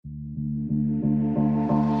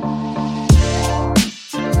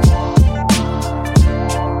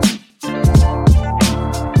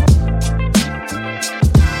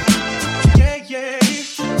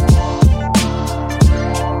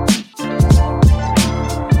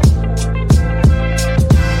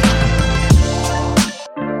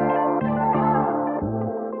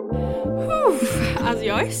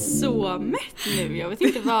mätt nu. Jag vet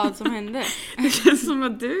inte vad som hände. Det känns som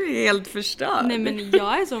att du är helt förstörd. Nej, men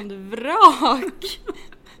jag är som vrak.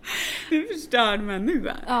 Du är förstörd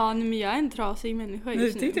människa. Ja, nej, men jag är en trasig människa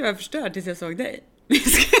just Du nu. tyckte jag var förstörd tills jag såg dig.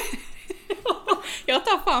 Jag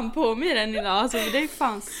tar fan på mig den idag. Alltså, det är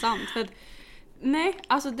fan sant. För att, nej,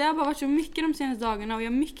 alltså det har bara varit så mycket de senaste dagarna. Och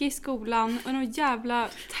jag är mycket i skolan. Och de jävla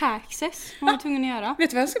taxes man var tvungen att göra. Vet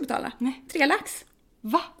du vad jag ska betala? Nej. 3 lax.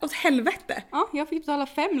 Va? Åt helvete. Ja, jag fick betala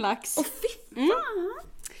 5 lax. Åh fy fan.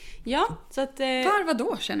 Ja, så att... För vad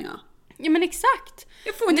då känner jag? Ja, men exakt.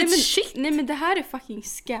 Jag får inte shit. Nej, men det här är fucking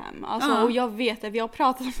scam. Alltså, och jag vet att vi har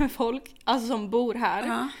pratat med folk alltså, som bor här.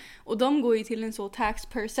 Ja. Och de går ju till en så tax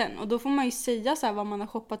person. Och då får man ju säga så här vad man har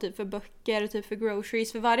shoppat typ för böcker och typ för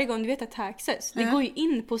groceries. För varje gång du vet att taxes, det går ju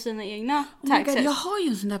in på sina egna taxes. God, jag har ju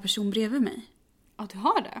en sån där person bredvid mig. Ja, du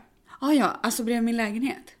har det. Ja, alltså bredvid min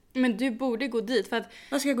lägenhet. Men du borde gå dit för att...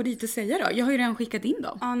 Vad ska jag gå dit och säga då? Jag har ju redan skickat in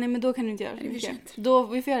dem. Ja, nej, men då kan du inte göra så det är mycket. Då,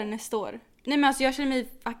 vi får göra det nästa år. Nej, men alltså jag känner mig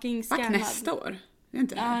fucking scammad. Fuck nästa år? Det är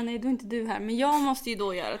inte det. Ja, nej, då är inte du här. Men jag måste ju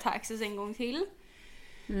då göra taxes en gång till.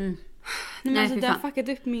 Mm. Nej, men alltså det har fuckat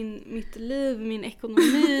upp mitt liv, min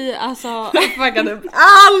ekonomi, alltså... Fuckat upp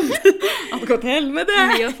allt! Allt gått helvete!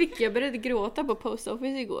 Jag började gråta på post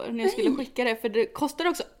office igår när jag skulle skicka det. För det kostar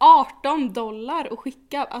också $18 att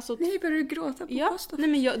skicka. Alltså, nej, började du gråta på post office?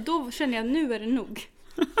 Nej, men då känner jag nu är det nog.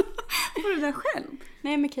 Var du där själv?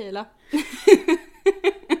 Nej, med Kayla.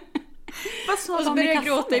 Vad sa och så började jag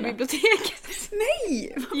gråta i biblioteket.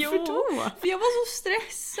 Nej, varför då? För jag var så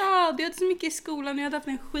stressad. Jag hade så mycket i skolan och jag hade haft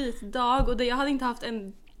en skitdag. Och jag hade inte haft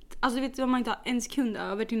alltså du vet vad man inte har en sekund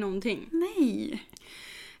över till någonting. Nej.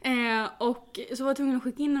 Och så var jag tvungen att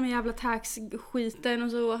skicka in de här jävla tax-skiten.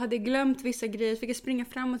 Och så hade jag glömt vissa grejer. Fick jag springa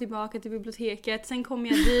fram och tillbaka till biblioteket. Sen kom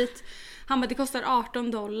jag dit. Han bara, det kostar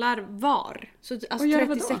 $18 var. Så alltså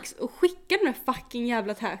 36. Och skicka de där fucking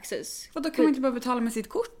jävla taxes. Och då kan man inte bara betala med sitt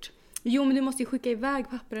kort? Jo, men du måste ju skicka iväg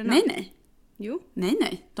papperna. Nej. Jo.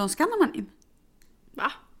 Nej. De skannar man in.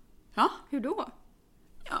 Va? Ja. Hur då?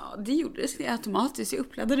 Ja, det gjordes det automatiskt. Jag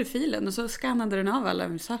uppladdade filen och så skannade den av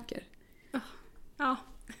alla saker. Ja.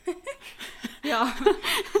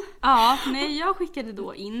 Ja, nej, jag skickade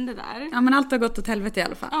då in det där. Ja, men allt har gått åt helvete i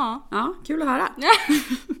alla fall. Ja, kul att höra.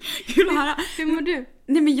 Kul att höra. Hur mår du?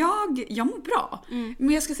 Nej, men jag mår bra. Men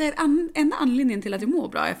jag ska säga att enda anledningen till att jag mår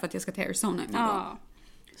bra är för att jag ska till Arizona imorgon.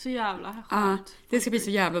 Så jävla skönt. Ja, det ska bli så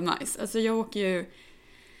jävla nice. Alltså jag åker ju...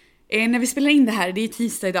 när vi spelar in det här, det är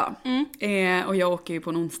tisdag idag. Och jag åker ju på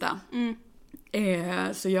en onsdag.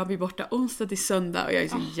 Så jag blir borta onsdag till söndag och jag är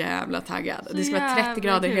så jävla taggad. Det ska vara 30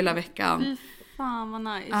 grader hela veckan. Fy fan vad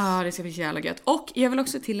nice. Ja, det ska bli så jävla gött. Och jag vill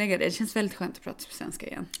också tillägga det känns väldigt skönt att prata på svenska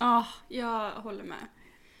igen. Ja, jag håller med.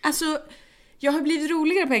 Alltså, jag har blivit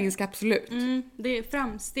roligare på engelska, absolut. Det är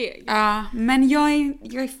framsteg. Ja, men jag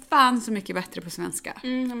är fan så mycket bättre på svenska.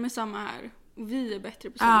 Men samma här. Vi är bättre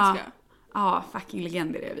på svenska. Ja, fucking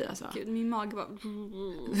legender är vi alltså. Gud, min mage var...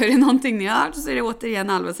 Så är det någonting ni hör så är det återigen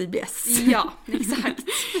Alvas IBS. Ja, exakt.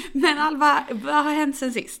 Men Alva, vad har hänt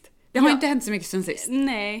sen sist? Det har inte hänt så mycket sen sist.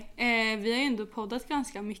 Nej, vi har ju ändå poddat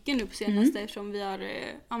ganska mycket nu på senaste eftersom vi har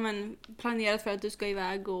planerat för att du ska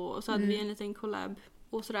iväg och så hade vi en liten collab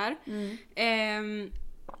och sådär.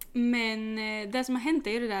 Men det som har hänt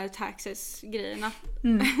är ju det där taxes-grejerna.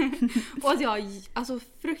 Och att jag alltså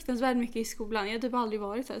fruktansvärt mycket i skolan. Jag har typ aldrig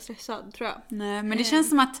varit så här stressad, tror jag. Nej, men det känns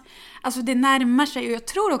som att alltså det närmar sig, och jag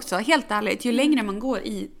tror också, helt ärligt, ju längre man går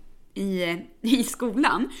i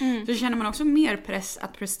skolan så känner man också mer press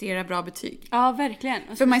att prestera bra betyg. Ja,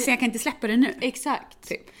 verkligen. För man säger jag kan inte släppa det nu. Exakt.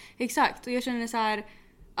 Typ. Exakt. Och jag känner så här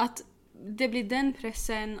att det blir den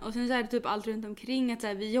pressen och sen så är det typ allt runt omkring att så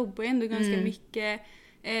här, vi jobbar ändå ganska mycket.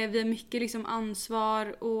 Vi har mycket liksom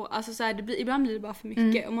ansvar och alltså så här, ibland blir det bara för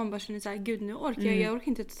mycket och man bara känner så här, gud nu orkar jag orkar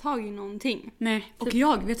inte ta tag i någonting. Nej. Och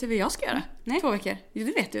jag vet du vad jag ska göra? Nej. 2 veckor. Jo,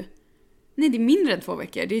 det vet du. Nej, det är mindre än 2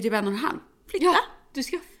 veckor. Det är typ 1,5. Flytta. Ja, du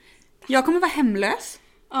ska. Jag kommer vara hemlös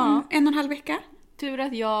om 1,5 vecka. Tur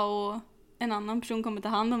att jag och en annan person kommer ta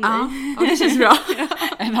hand om dig. Ja, det känns bra.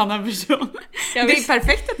 En annan person. Det är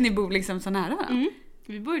perfekt att ni bor liksom så nära varandra.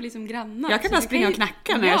 Vi bor ju liksom grannar. Jag kan bara springa och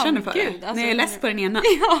knacka när jag känner för det. Alltså, när jag är less på den ena.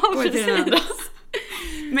 Ja, till den andra.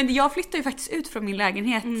 Men jag flyttar ju faktiskt ut från min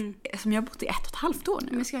lägenhet som jag har bott i 1,5 år nu.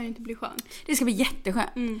 Men ska det inte bli skönt? Det ska bli jätteskönt.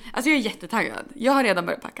 Alltså jag är jättetaggad. Jag har redan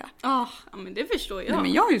börjat packa. Ja, men det förstår jag. Nej,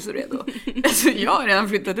 men jag är ju så redo. Alltså jag har redan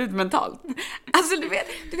flyttat ut mentalt. Alltså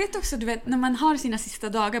du vet också, när man har sina sista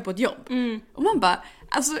dagar på ett jobb. Och man bara,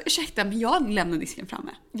 alltså ursäkta, men jag lämnar disken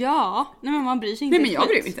framme. Ja, nej men man bryr sig inte. Nej men jag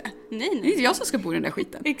bryr mig inte. Nej. Det är inte jag som ska bo i den där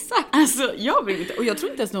skiten. Exakt. Alltså jag bryr mig inte. Och jag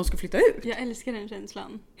tror inte ens någon ska flytta ut. Jag älskar den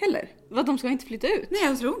känslan. Heller. Vad, de ska inte flytta ut? Nej,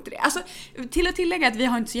 jag tror inte det. Alltså, till att tillägga att vi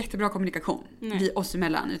har inte så jättebra kommunikation vi oss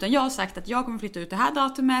emellan. Utan jag har sagt att jag kommer flytta ut det här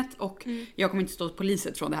datumet och jag kommer inte stå på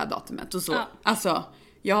poliset från det här datumet. Och så. Ja. Alltså,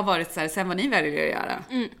 jag har varit så här, sen vad ni väljer att göra.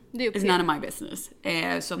 Det är it's none of my business.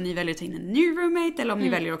 Så om ni väljer att ta in en ny roommate eller om ni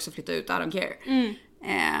väljer också att flytta ut, I don't care.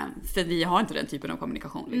 För vi har inte den typen av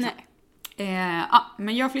kommunikation. Liksom. Nej.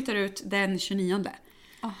 Men jag flyttar ut den 29.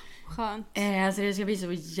 Skönt. Så det ska bli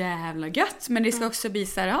så jävla gött. Men det ska också bli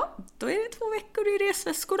så här, då är det 2 veckor i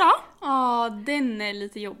resväskor då. Ja, den är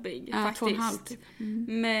lite jobbig faktiskt. 2,5 typ.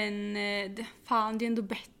 Men fan, det är ändå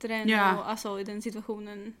bättre än alltså, i den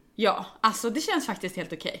situationen. Ja, alltså det känns faktiskt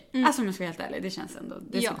helt okej. Alltså om jag ska vara helt ärlig, det känns ändå,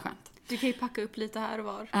 det är så skönt. Du kan ju packa upp lite här och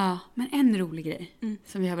var. Ja, men en rolig grej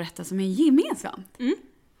som vi har berättat som är gemensamt.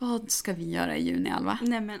 Vad ska vi göra i juni, Alva?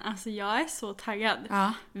 Nej men alltså jag är så taggad.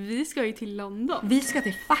 Ja. Vi ska ju till London. Vi ska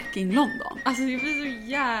till fucking London. Alltså det blir så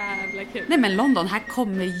jävla kul. Nej men London, här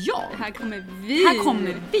kommer jag. Här kommer vi. Här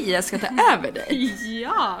kommer vi, jag ska ta över dig.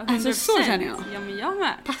 Ja, 100%. Alltså så känner jag. Ja men jag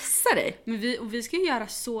med. Passar dig. Men vi ska ju göra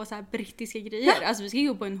så här brittiska grejer. Ja. Alltså vi ska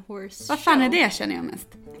gå på en horse Vad fan är det känner jag mest?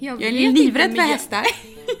 Jag är livrädd för hästar.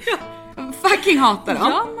 Jag fucking hatar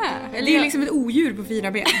dem. Jag med. Eller det är liksom ett odjur på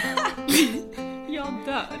 4 ben. Jag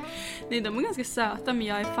dör. Nej, de är ganska söta men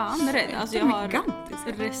jag är fan rädd. Alltså jag har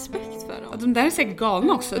respekt för dem. De där är säkert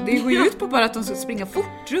galna också. Det går ju ut på bara att de ska springa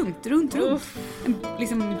fort runt. En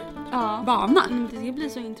liksom bana. Det ska bli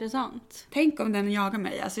så intressant. Tänk om den jagar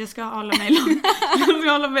mig. Alltså jag ska hålla mig långt. Jag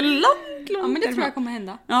ska hålla mig långt. Ja men det tror jag kommer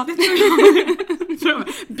hända. Ja det tror jag.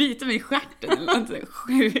 Bita mig i stjärten eller något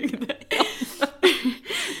sjukt.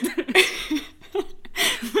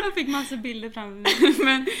 Jag fick massa bilder framför mig.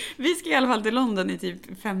 Men vi ska i alla fall till London i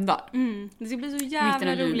typ 5 dagar. Det ska bli så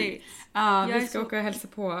jävla roligt. Ja, vi ska åka och hälsa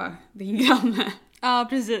på din granne. Ja,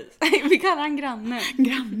 precis. Vi kallar han grannen.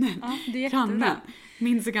 Grannen. Ja, det är jättebra.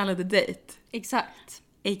 Min så kallade date. Exakt.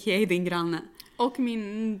 A.k.a. din granne. Och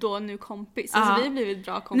min då nu kompis. Alltså vi har blivit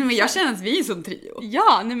bra kompisar. Nej men jag känner att vi är som trio.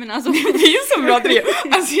 Ja, nej men alltså. Vi är som bra trio.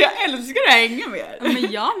 Alltså jag älskar att hänga med er.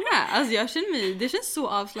 Men jag med. Alltså jag känner mig, det känns så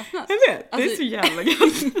avslappnat. Jag vet, det är så jävla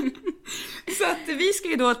gött. Så att vi ska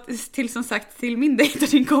ju då till som sagt till min dejt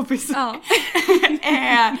och din kompis. Ja.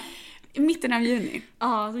 I mitten av juni.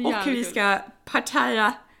 Ja, så jävla och vi ska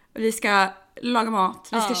partaja, vi ska laga mat,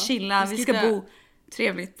 vi ska chilla, vi ska bo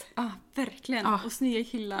trevligt. Ja, verkligen. Och snygga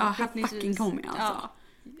killar. Ja, här fucking kommer jag alltså.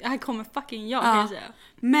 Ja, här kommer fucking jag kan jag säga.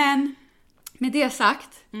 Men med det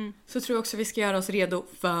sagt så tror jag också vi ska göra oss redo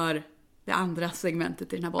för det andra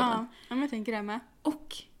segmentet i den här podden. Ja, men jag tänker det med.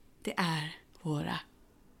 Och det är våra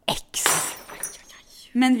ex.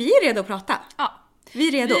 Men vi är redo att prata. Ja. Vi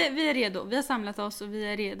är redo. Vi är redo. Vi har samlat oss och vi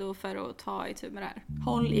är redo för att ta itu med det här.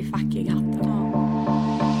 Håll i fucking hatten. Ja.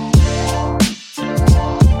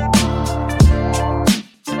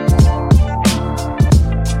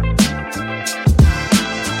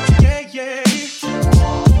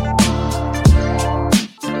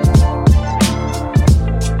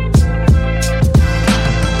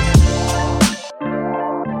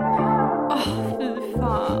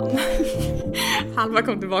 Halva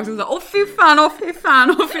kom tillbaka och sa, åh fy fan.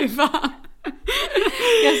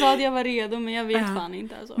 Jag sa att jag var redo men jag vet fan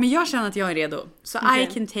inte alltså. Men jag känner att jag är redo. Så I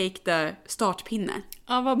can take the startpinne.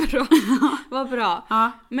 Ja, vad bra. Vad bra.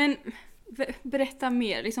 Ja. Men berätta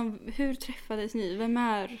mer. Liksom, hur träffades ni? Vem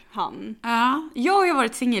är han? Ja, jag har ju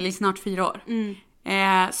varit singel i snart 4 år.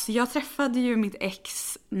 Så jag träffade ju mitt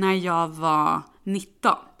ex när jag var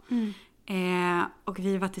 19. Och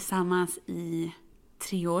vi var tillsammans i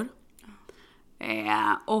 3 år.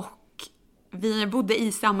 Och vi bodde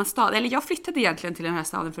i samma stad. Eller jag flyttade egentligen till den här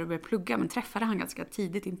staden för att börja plugga. Men träffade han ganska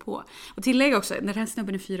tidigt inpå. Och tillägg också, den här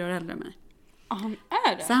snubben är 4 år äldre än mig. Han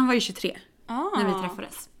är det? Så han var ju 23 när vi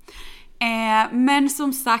träffades. Men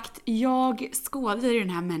som sagt, jag skådade den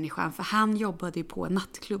här människan. För han jobbade ju på en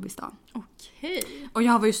nattklubb i stan. Okej. Och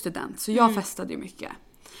jag var ju student, så jag festade ju mycket.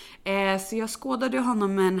 Så jag skådade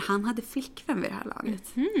honom, men han hade flickvän vid det här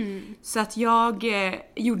laget. Så att jag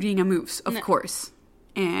gjorde inga moves, of course.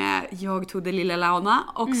 Jag tog det lilla launa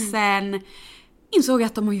och sen insåg jag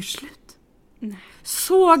att de har gjort slut.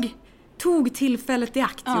 Tog tillfället i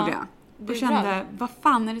akt, gjorde jag. Och kände, vad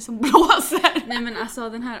fan är det som blåser? Nej men alltså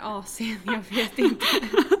den här AC'n, jag vet inte.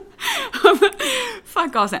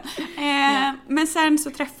 Fuck AC'n. Men sen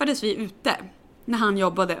så träffades vi ute. när han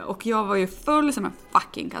jobbade och jag var ju full som en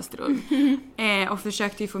fucking kastrull. Och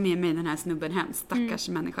försökte ju få med mig den här snubben hem, stackars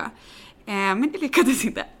människa. Men det lyckades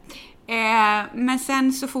inte. Men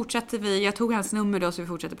sen så fortsatte vi, jag tog hans nummer då så vi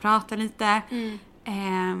fortsatte prata lite.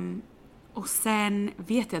 Och sen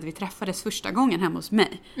vet jag att vi träffades första gången hemma hos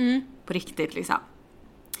mig. På riktigt liksom.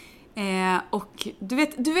 Och du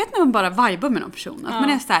vet när man bara vibar med någon person. Att man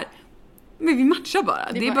är så här, men vi matchar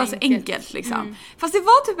bara. Det är bara så enkelt liksom. Fast det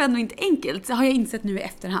var typ ändå inte enkelt. Så har jag insett nu i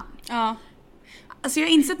efterhand. Ja. Alltså jag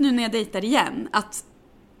har insett nu när jag dejtar igen att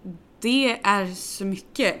det är så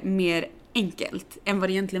mycket mer enkelt än vad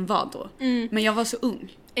det egentligen var då. Men jag var så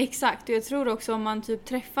ung. Exakt, och jag tror också om man typ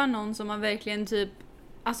träffar någon som man verkligen typ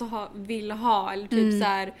alltså vill ha eller typ så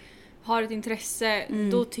här har ett intresse,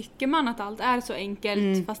 då tycker man att allt är så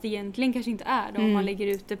enkelt fast egentligen kanske inte är det om man lägger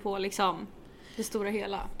ut det på liksom det stora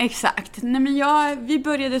hela. Exakt. Nej men vi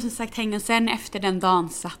började som sagt hänga, sen efter den dagen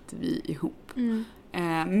satt vi ihop.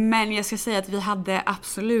 Men jag ska säga att vi hade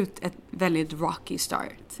absolut ett väldigt rocky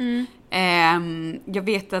start. Jag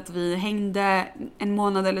vet att vi hängde en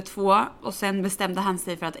månad eller 2 och sen bestämde han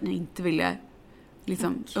sig för att han inte ville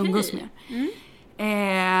liksom umgås mer.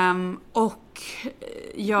 Och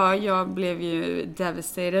jag blev ju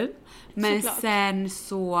devastated. Men sen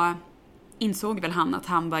så insåg väl han att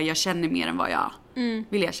han bara, jag känner mer än vad jag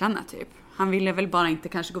vill erkänna typ. Han ville väl bara inte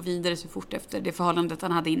kanske gå vidare så fort efter det förhållandet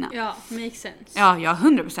han hade innan. Ja, makes sense. Ja,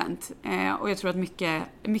 100%. Och jag tror att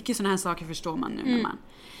mycket sådana här saker förstår man nu när man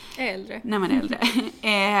är äldre. När man är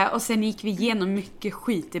äldre. Och sen gick vi igenom mycket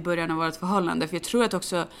skit i början av vårt förhållande. För jag tror att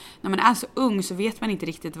också när man är så ung så vet man inte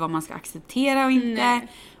riktigt vad man ska acceptera och inte. Nej.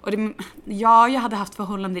 Och jag hade haft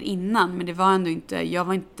förhållanden innan, men det var ändå inte,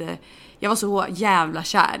 jag var så jävla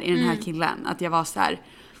kär i den här killen att jag var så här.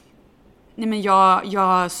 Nej men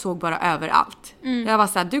jag såg bara över allt. Jag var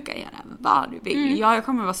så här, du kan göra vad du vill. Jag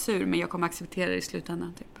kommer vara sur men jag kommer acceptera det i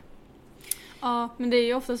slutändan typ. Ja, men det är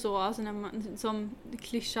ju ofta så alltså när man, som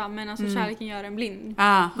klyscha, men alltså kärleken gör en blind.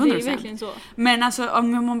 Ja, 100%. Det är verkligen så. Men alltså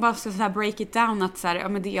om man bara ska så här break it down att så här, ja,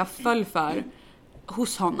 men det jag föll för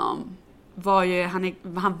hos honom var ju,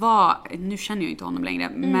 han var, nu känner jag inte honom längre,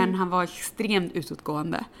 men han var extremt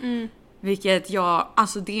utåtgående. Vilket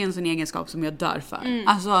alltså det är en sån egenskap som jag dör för.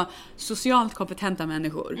 Alltså socialt kompetenta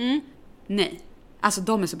människor. Nej. Alltså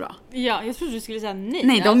de är så bra. Ja, jag trodde du skulle säga nej.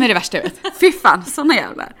 Nej, de är det värsta jag vet. Fy fan, såna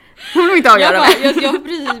jävlar. De vill inte avgöra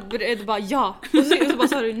mig. Jag bara ja. Och så bara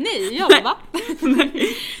sa du nej. Jag bara va?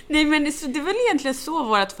 Nej men så, det var väl egentligen så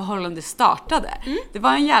vårt förhållande startade. Det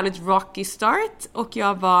var en jävligt rocky start och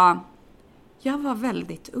jag var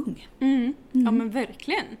väldigt ung. Ja men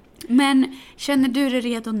verkligen. Men känner du dig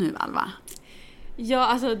redo nu, Alva? Ja,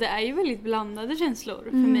 alltså det är ju väldigt blandade känslor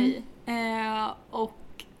för mig. Och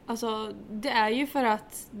alltså det är ju för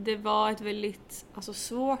att det var ett väldigt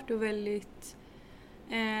svårt och väldigt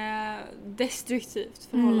destruktivt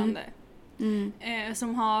förhållande.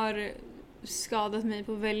 Som har skadat mig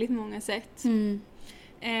på väldigt många sätt.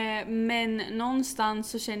 Men någonstans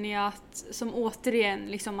så känner jag att, som återigen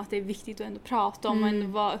liksom, att det är viktigt att ändå prata om och ändå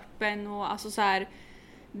vara öppen och alltså så här,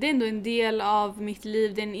 det är ändå en del av mitt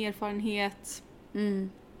liv, det är en erfarenhet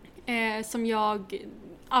som jag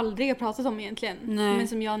aldrig har pratat om egentligen. Nej. Men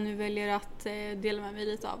som jag nu väljer att dela med mig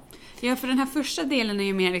lite av. Ja, för den här första delen är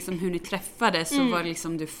ju mer liksom hur ni träffades och vad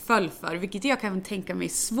liksom du föll för. Vilket jag kan tänka mig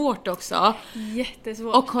svårt också.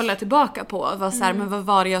 Jättesvårt. Och kolla tillbaka på. Men vad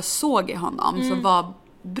var det jag såg i honom som var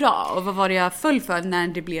bra? Och vad var det jag föll för när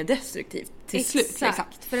det blev destruktivt till slut?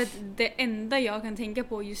 Exakt, för att det enda jag kan tänka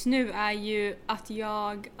på just nu är ju att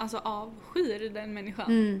jag avskyr den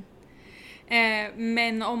människan.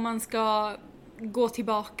 Men om man ska gå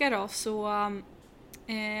tillbaka då så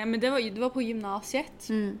men det var på gymnasiet.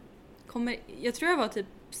 Jag tror jag var typ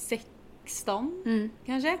 16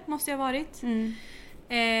 kanske måste jag ha varit.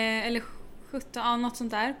 Eller 17, något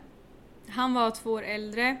sånt där. Han var 2 år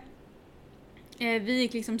äldre. Vi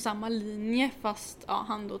gick liksom samma linje fast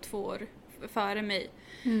han då 2 år före mig.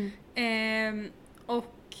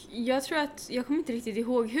 Och jag tror att, jag kommer inte riktigt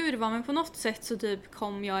ihåg hur det var, men på något sätt så typ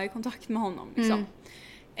kom jag i kontakt med honom liksom.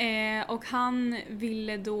 Och han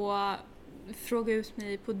ville då fråga ut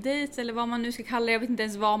mig på dejt eller vad man nu ska kalla det. Jag vet inte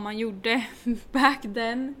ens vad man gjorde back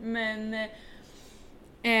then, men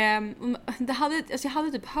jag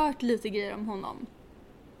hade typ hört lite grejer om honom.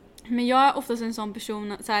 Men jag är oftast en sån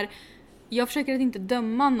person så här, jag försöker att inte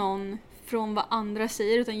döma någon från vad andra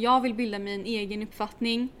säger, utan jag vill bilda mig en egen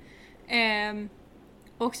uppfattning.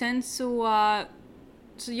 Och sen så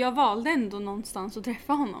jag valde ändå någonstans att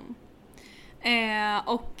träffa honom.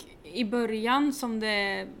 Och i början som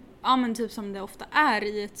det typ som det ofta är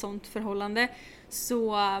i ett sånt förhållande,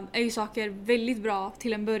 så är ju saker väldigt bra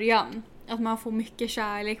till en början. att man får mycket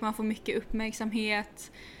kärlek, man får mycket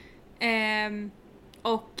uppmärksamhet.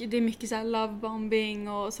 Och det är mycket så här lovebombing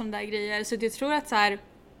och sådana där grejer. Så jag tror att så här,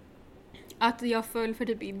 att jag föll för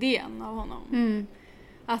typ idén av honom.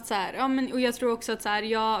 Att så här, ja, men, och jag tror också att så här,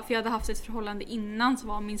 för jag hade haft ett förhållande innan som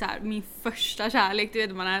var min första kärlek. Du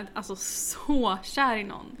vet, man är alltså så kär i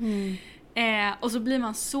någon. Och så blir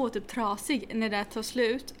man så typ trasig när det tar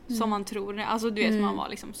slut, som man tror. Alltså du vet, man var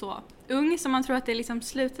liksom så ung så man tror att det är liksom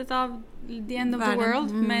slutet av the end of the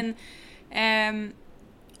world. Men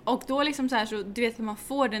och då liksom så här, så du vet att man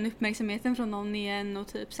får den uppmärksamheten från någon igen och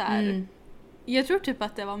typ så här. Jag tror typ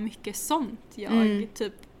att det var mycket sånt jag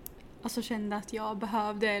typ alltså kände att jag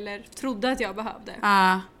behövde eller trodde att jag behövde.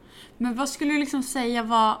 Men vad skulle du liksom säga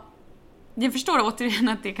var... Jag förstår återigen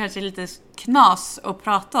att det kanske är lite knas att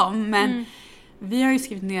prata om, men vi har ju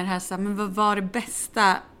skrivit ner här så här, men vad var det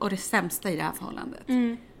bästa och det sämsta i det här förhållandet?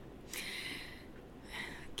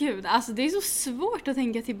 Gud, alltså det är så svårt att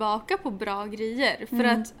tänka tillbaka på bra grejer. För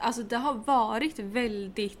att alltså, det har varit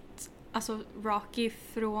väldigt rocky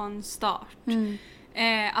från start.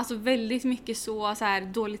 Alltså väldigt mycket så här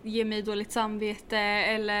dåligt, ge mig dåligt samvete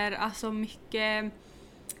eller alltså mycket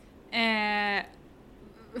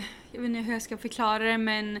jag vet inte hur jag ska förklara det,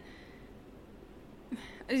 men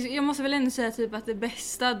jag måste väl ändå säga typ att det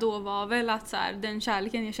bästa då var väl att så här, den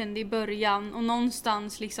kärleken jag kände i början och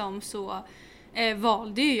någonstans liksom så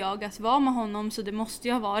valde ju jag att vara med honom, så det måste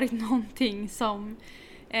ju ha varit någonting som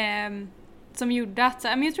gjorde att så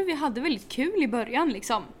här, men jag tror vi hade väldigt kul i början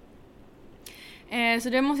liksom. Så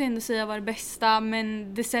det måste jag ändå säga var det bästa,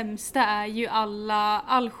 men det sämsta är ju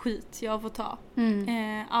all skit jag har fått ta.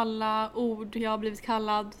 Alla ord jag har blivit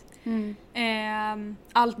kallad.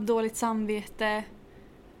 Allt dåligt samvete.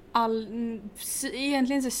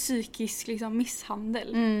 Egentligen så psykisk liksom,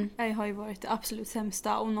 misshandel. Det har ju varit det absolut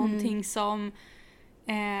sämsta och någonting som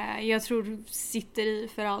jag tror sitter i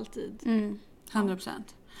för alltid. 100%.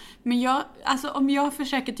 Men om jag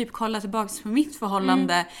försöker typ kolla tillbaka på mitt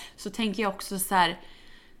förhållande så tänker jag också så här,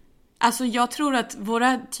 alltså jag tror att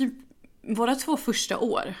våra 2 första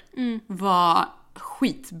år var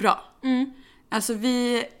skitbra. Alltså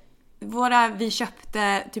vi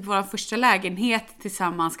köpte typ vår första lägenhet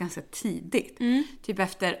tillsammans ganska tidigt. Typ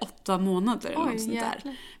efter 8 månader eller något sånt där.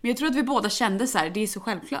 Men jag tror att vi båda kände så här, det är så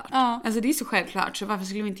självklart. Alltså det är så självklart, så varför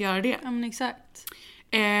skulle vi inte göra det? Ja, men exakt.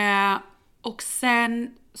 Och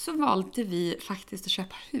sen så valde vi faktiskt att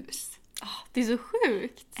köpa hus. Det är så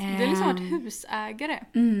sjukt. Du har liksom varit husägare.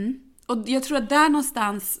 Och jag tror att där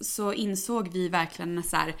någonstans så insåg vi verkligen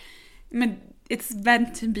så här, men it's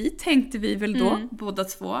meant to be, tänkte vi väl då, båda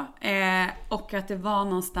två. Och att det var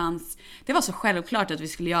någonstans, det var så självklart att vi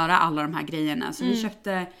skulle göra alla de här grejerna. Så vi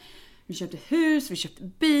köpte hus, vi köpte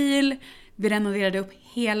bil, vi renoverade upp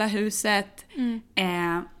hela huset.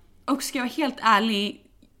 Och ska jag vara helt ärlig,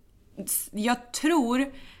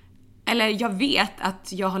 jag vet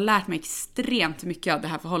att jag har lärt mig extremt mycket av det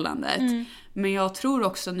här förhållandet. Men jag tror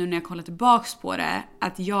också nu när jag kollar tillbaks på det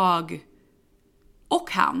att jag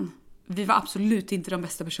och han, vi var absolut inte de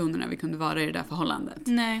bästa personerna vi kunde vara i det där förhållandet.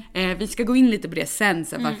 Nej. Vi ska gå in lite på det sen,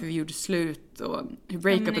 varför vi gjorde slut och hur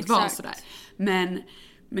breakupet var och sådär.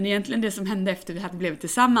 Men egentligen det som hände efter vi hade blivit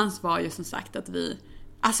tillsammans var ju som sagt att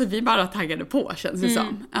vi bara taggade på, känns det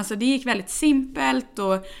som. Alltså det gick väldigt simpelt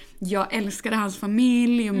och jag älskade hans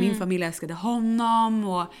familj och min familj älskade honom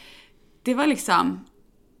och det var liksom,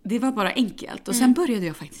 det var bara enkelt. Och sen började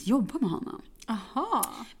jag faktiskt jobba med honom. Aha.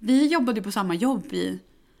 Vi jobbade på samma jobb i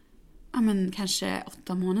kanske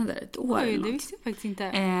 8 månader, ett år. Oj, det visste jag faktiskt inte.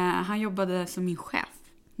 Han jobbade som min chef.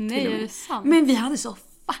 Nej, är det sant? Men vi hade så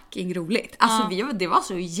fucking roligt. Alltså det var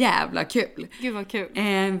så jävla kul. Gud vad kul.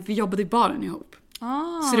 Vi jobbade i baren ihop.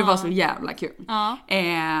 Så det var så jävla kul.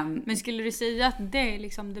 Men skulle du säga att det är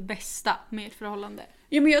liksom det bästa med ett förhållande?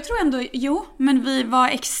 Ja, men jag tror ändå, men vi var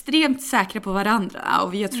extremt säkra på varandra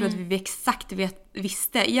och jag tror att vi exakt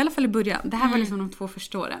visste, i alla fall i början, det här var liksom de 2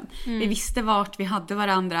 första åren. Vi visste vart vi hade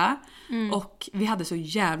varandra och vi hade så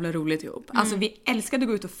jävla roligt ihop. Alltså vi älskade att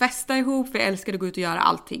gå ut och festa ihop, vi älskade att gå ut och göra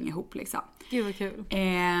allting ihop liksom. Gud vad kul.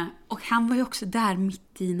 Och han var ju också där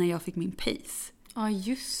mitt i när jag fick min pace. Ja,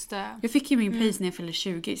 just det. Jag fick ju min pace när jag fyllde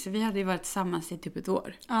 20, så vi hade ju varit tillsammans i typ ett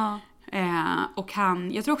år. Och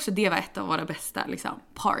jag tror också det var ett av våra bästa liksom,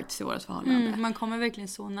 parts i vårt förhållande. Man kommer verkligen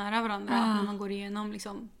så nära varandra när man går igenom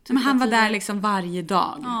liksom, men han var där liksom varje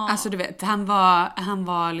dag. Alltså du vet, han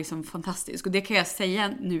var liksom fantastisk. Och det kan jag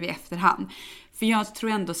säga nu i efterhand. För jag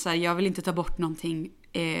tror ändå så här, jag vill inte ta bort någonting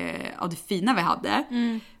av det fina vi hade.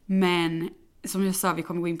 Men som jag sa, vi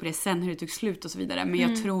kommer gå in på det sen hur det tog slut och så vidare. Men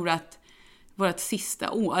jag tror att vårt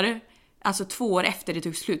sista år, alltså 2 år efter det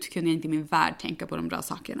tog slut, kunde jag inte i min värld tänka på de bra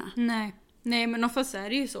sakerna. Nej. Nej, men oftast är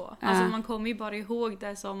det ju så. Alltså man kommer ju bara ihåg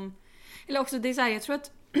det som... Eller också det är så här, jag tror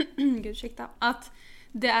att... Gud, ursäkta. Att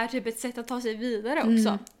det är typ ett sätt att ta sig vidare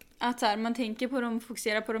också. Att så här, man tänker på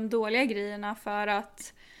fokuserar på de dåliga grejerna för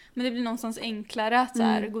att... Men det blir någonstans enklare att så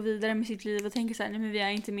här, gå vidare med sitt liv och tänka så här, nej men vi är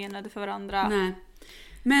inte menade för varandra. Nej.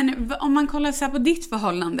 Men om man kollar så här på ditt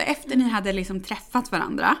förhållande efter ni hade liksom träffat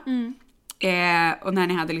varandra och när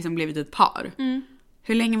ni hade liksom blivit ett par.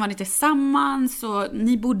 Hur länge var ni tillsammans? Och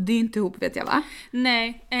ni bodde ju inte ihop, vet jag, va?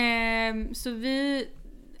 Nej, så vi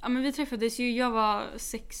träffades ju, jag var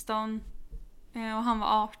 16 och han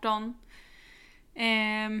var 18.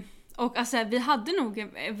 Och alltså, vi hade nog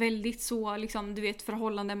väldigt så liksom, du vet,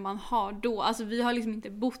 förhållanden man har då. Alltså vi har liksom inte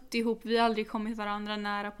bott ihop, vi har aldrig kommit varandra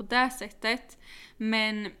nära på det sättet.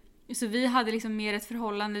 Men så vi hade liksom mer ett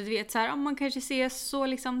förhållande, du vet så här, om man kanske ses så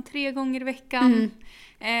liksom 3 gånger i veckan.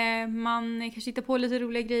 Man kanske hittar på lite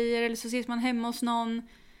roliga grejer eller så ses man hemma hos någon.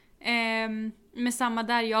 Med samma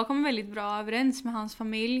där, jag kommer väldigt bra överens med hans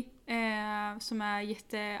familj som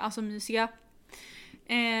är alltså mysiga.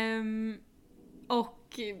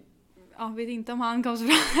 Och jag vet inte om han kom så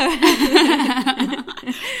bra.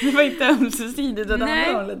 Det var inte ömsesidigt åt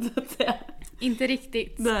andra hållet, så att säga. Inte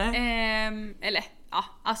riktigt. Eller ja,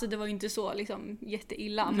 alltså det var ju inte så liksom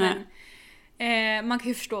jätteilla. Nej. Men man kan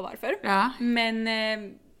ju förstå varför. Ja. Men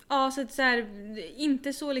ja, så att så här,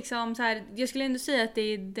 inte så liksom så här, jag skulle ändå säga att det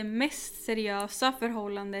är det mest seriösa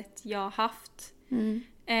förhållandet jag har haft.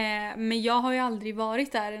 Men jag har ju aldrig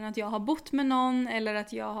varit där än att jag har bott med någon eller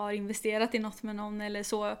att jag har investerat i något med någon eller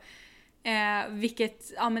så.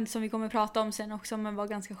 Vilket, ja, men som vi kommer att prata om sen också, men var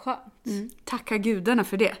ganska skönt. Tacka gudarna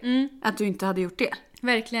för det. Att du inte hade gjort det.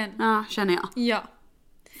 Verkligen. Ja, känner jag. Ja.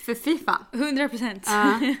 För fy fan. 100%.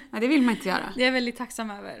 Ja, det vill man inte göra. Det är jag väldigt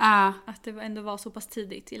tacksam över. Att det ändå var så pass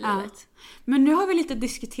tidigt i livet. Men nu har vi lite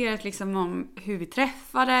diskuterat liksom om hur vi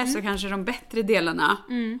träffades och kanske de bättre delarna.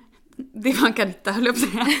 Det man kan hitta, höll jag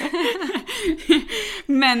på att säga.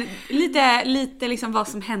 Men lite liksom vad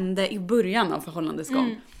som hände i början av förhållandets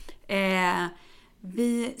gång.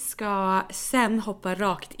 Vi ska sen hoppa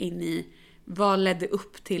rakt in i vad ledde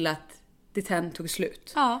upp till att det sen tog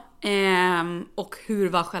slut. Ja. Och hur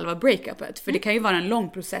var själva breakupet? För det kan ju vara en lång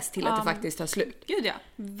process till att det faktiskt tar slut. Gud ja,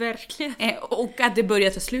 verkligen. Och att det börjar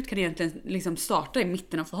ta slut kan egentligen liksom starta i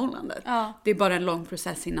mitten av förhållandet. Ja. Det är bara en lång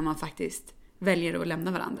process innan man faktiskt väljer att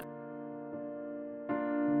lämna varandra.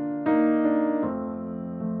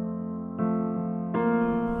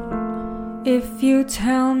 If you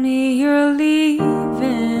tell me you're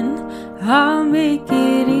leaving, I'll make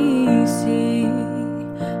it easy.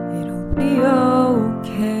 It'll be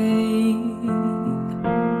okay.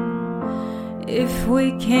 If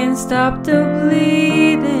we can't stop the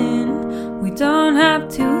bleeding, we don't have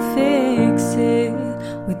to fix it.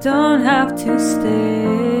 We don't have to stay.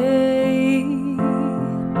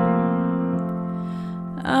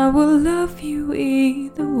 I will love you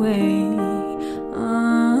either way.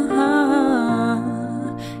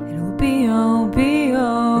 It'll be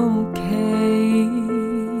okay.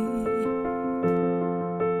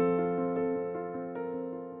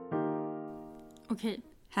 Okej.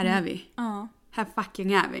 Här är vi. Ja. Här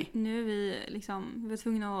fucking är vi. Nu är vi liksom, vi var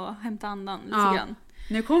tvungna att hämta andan lite grann.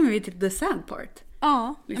 Nu kommer vi till the sad part.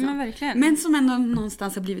 Ja, liksom. men verkligen. Men som ändå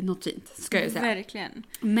någonstans har blivit något fint, ska jag säga. Verkligen.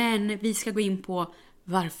 Men vi ska gå in på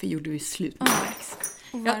varför gjorde vi slut med Alex.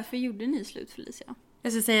 Och varför gjorde ni slut, Felicia?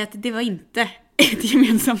 Jag ska säga att det var inte ett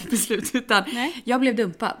gemensamt beslut, utan jag blev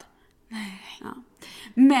dumpad. Nej. Ja.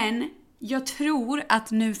 Men jag tror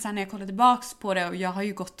att nu sen när jag kollar tillbaks på det, och jag har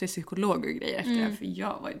ju gått till psykolog och grejer efter det, för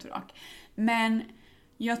jag var ju ett vrak. Men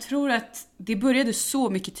jag tror att det började så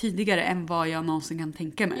mycket tidigare än vad jag någonsin kan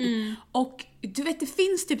tänka mig. Och du vet, det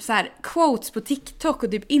finns typ så här quotes på TikTok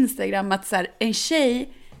och typ Instagram att så här, en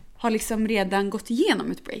tjej har liksom redan gått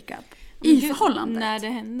igenom ett breakup i förhållandet. När det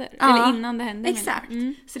händer. Eller innan det händer. Exakt.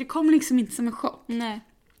 Så det kom liksom inte som en chock. Nej.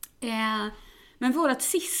 Men vårat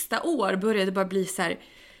sista år började bara bli så här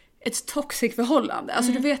ett toxic förhållande.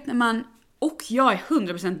 Alltså du vet när man... Och jag är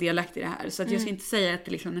 100% delaktig i det här. Så att jag ska inte säga att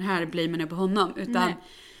det liksom, den här blamen är på honom. Utan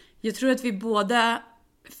jag tror att vi båda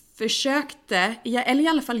försökte... Eller i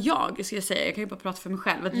alla fall jag ska jag säga. Jag kan ju bara prata för mig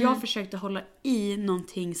själv. Att jag försökte hålla i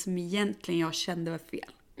någonting som egentligen jag kände var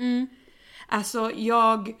fel. Alltså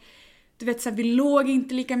du vet så här, vi låg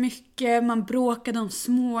inte lika mycket, man bråkade om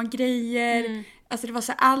små grejer. Alltså det var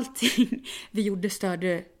så här, allting vi gjorde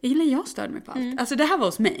störde, eller jag störde mig på allt. Alltså det här var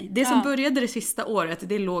hos mig. Det som började det sista året,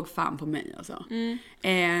 det låg fan på mig alltså.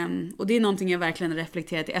 Och det är någonting jag verkligen har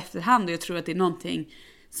reflekterat i efterhand, och jag tror att det är någonting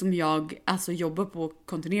som jag alltså jobbar på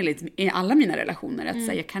kontinuerligt i alla mina relationer. Att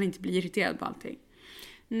så här, jag kan inte bli irriterad på allting.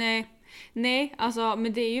 Nej, alltså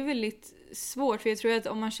men det är ju väldigt svårt, för jag tror att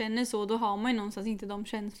om man känner så, då har man ju någonstans inte de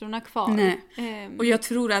känslorna kvar. Nej. Och jag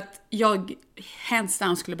tror att jag hands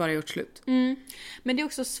down skulle bara gjort slut. Men det är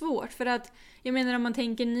också svårt, för att jag menar, om man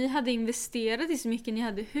tänker, ni hade investerat i så mycket, ni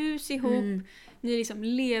hade hus ihop, ni liksom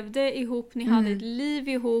levde ihop, ni hade ett liv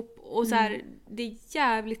ihop, och så här, det är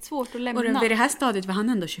jävligt svårt att lämna. Och vid det här stadiet var han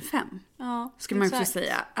ändå 25. Ja, ska man också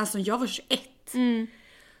säga. Alltså jag var 21.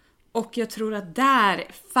 Och jag tror att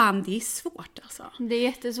fan det är svårt alltså. Det är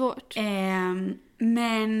jättesvårt.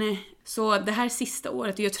 Men så det här sista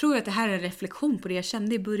året, och jag tror att det här är en reflektion på det jag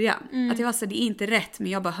kände i början. Att jag var så, det är inte rätt,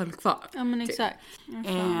 men jag bara höll kvar. Ja, men exakt.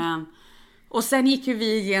 Och sen gick ju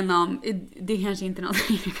vi igenom, det är kanske inte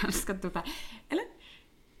någonting jag kanske ska ta upp här. Eller?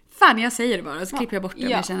 Fan, jag säger det bara, så klipper jag bort det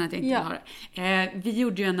om jag känner att jag inte vill ha det. Vi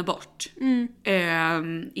gjorde ju en abort.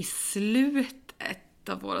 I slutet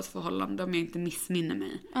av vårt förhållande, om jag inte missminner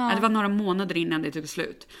mig. Det var några månader innan det tog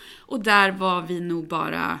slut. Och där var vi nog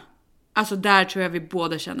bara, alltså där tror jag vi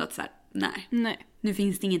båda kände att så här, nej. Nu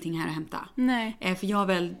finns det ingenting här att hämta. Nej. För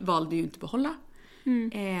jag valde ju inte att behålla.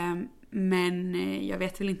 Men jag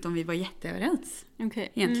vet väl inte om vi var jätteöverens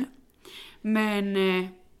egentligen. Men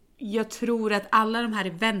jag tror att alla de här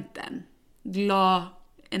eventen la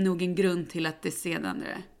nog en grund till att det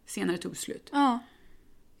senare tog slut.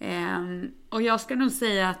 Och jag ska nog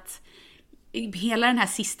säga att hela den här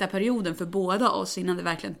sista perioden för båda oss innan det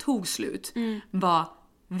verkligen tog slut var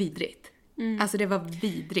vidrigt. Alltså det var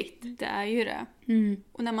vidrigt. Det är ju det.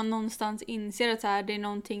 Och när man någonstans inser att så här, det är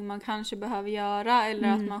någonting man kanske behöver göra,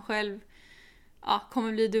 eller att man själv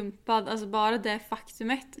kommer bli dumpad. Alltså bara det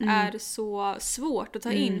faktumet är så svårt att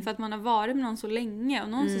ta in, för att man har varit med någon så länge, och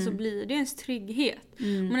någonstans så blir det ens trygghet.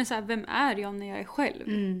 Man är så här, vem är jag när jag är själv?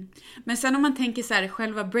 Men sen om man tänker så här,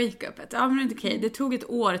 själva breakupet, men okej, det tog ett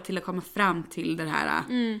år till att komma fram till det här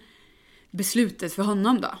beslutet för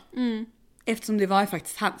honom då. Eftersom det var ju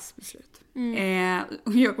faktiskt hans beslut.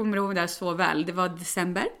 Och jag kommer ihåg det här så väl. Det var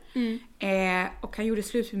december. Och han gjorde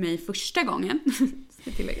slut med mig första gången.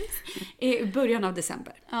 Ska tilläggas. I början av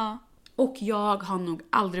december. Och jag har nog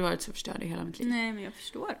aldrig varit så förstörd i hela mitt liv. Nej, men jag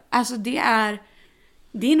förstår. Alltså det är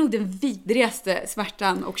nog den vidrigaste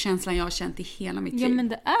smärtan och känslan jag har känt i hela mitt liv. Ja, men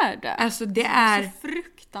det är det. Alltså det är så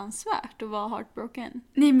fruktansvärt att vara heartbroken.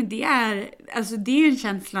 Nej, men det är en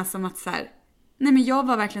känsla som att så här, nej, men jag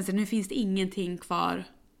var verkligen så här, nu finns det ingenting kvar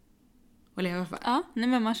att leva för. Ja, nej,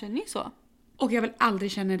 men man känner ju så. Och jag vill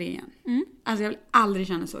aldrig känna det igen. Alltså jag vill aldrig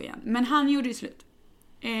känna så igen. Men han gjorde ju slut.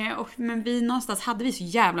 Men vi någonstans hade vi så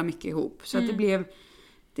jävla mycket ihop. Så att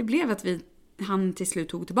det blev att han till slut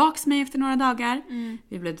tog tillbaks mig efter några dagar.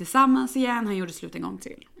 Vi blev tillsammans igen. Han gjorde slut en gång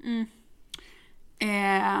till.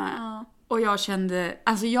 Och jag kände,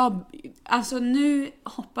 alltså nu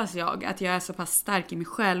hoppas jag att jag är så pass stark i mig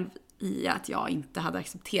själv i att jag inte hade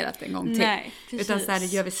accepterat det en gång till. Nej, precis. Utan så här,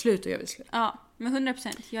 gör vi slut och gör vi slut. Ja, men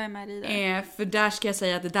 100%, jag är med i det. För där ska jag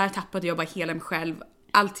säga att det där tappade jag bara hela mig själv.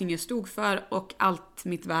 Allting jag stod för och allt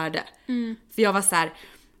mitt värde. För jag var så här,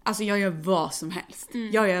 alltså jag gör vad som helst.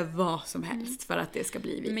 Jag gör vad som helst för att det ska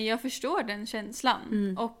bli vi. Men jag förstår den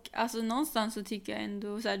känslan. Och alltså någonstans så tycker jag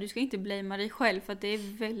ändå så här, du ska inte blamea dig själv, för att det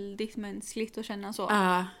är väldigt mänskligt att känna så.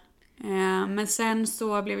 Men sen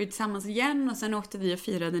så blev vi tillsammans igen och sen åkte vi och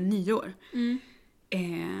firade nyår.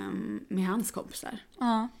 Med hans kompisar.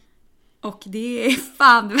 Och det är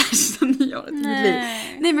fan det värsta nyåret i mitt liv.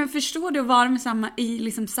 Nej, men förstår du att vara med i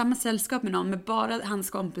liksom samma sällskap med någon, med bara hans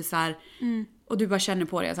kompisar. Och du bara känner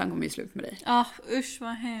på dig att han kommer ju slut med dig. Usch vad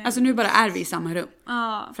hemskt. Alltså nu bara är vi i samma rum.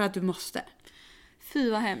 För att du måste. Fy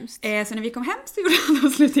vad hemskt. Så när vi kom hem så gjorde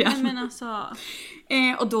han slut igen. Nej, men alltså.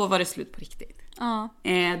 Och då var det slut på riktigt.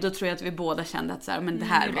 Då tror jag att vi båda kände att så här, men det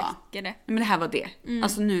här var det. Men det här var det.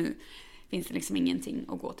 Alltså nu finns det liksom ingenting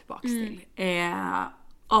att gå tillbaka till.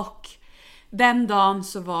 Och den dagen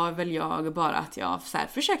så var väl jag bara att jag så här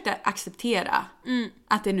försökte acceptera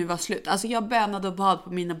att det nu var slut. Alltså jag bönade och bad på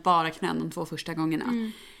mina bara knän de 2 första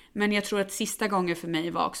gångerna. Men jag tror att sista gången för mig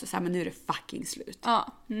var också så här, men nu är det fucking slut.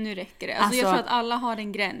 Ja, nu räcker det. Alltså jag tror att alla har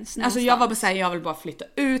en gräns någonstans. Alltså jag var bara så här, jag vill bara flytta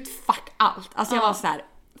ut, fuck allt. Alltså jag var så här,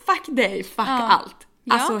 fuck dig, fuck allt.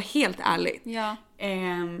 Alltså helt ärligt.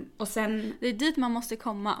 Och sen det är dit man måste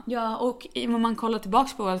komma. Ja, och om man kollar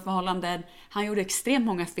tillbaka på vårt förhållanden, han gjorde extremt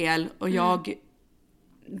många fel och jag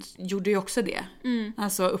gjorde ju också det.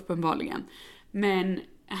 Alltså uppenbarligen. Men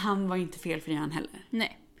han var inte felfri han heller.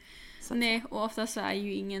 Nej. Nej, och oftast är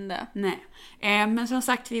ju ingen det. Nej. Men som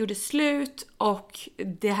sagt, vi gjorde slut och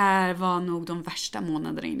det här var nog de värsta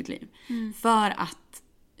månaderna i mitt liv. För att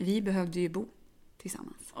vi behövde ju bo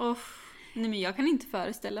tillsammans. Nej, men jag kan inte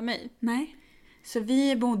föreställa mig. Nej. Så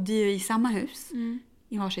vi bodde ju i samma hus.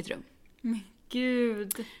 I varsitt rum. Men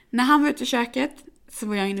gud. När han var ute i köket så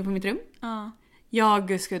var jag inne på mitt rum. Ja.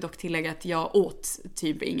 Jag ska dock tillägga att jag åt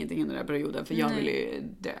typ ingenting under den här perioden. För jag ville ju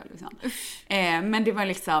dö liksom. Men det var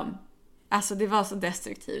liksom... Alltså det var så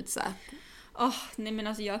destruktivt så att... Nej men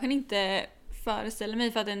alltså jag kan inte föreställa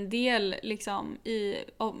mig, för att en del liksom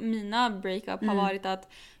av mina breakup har varit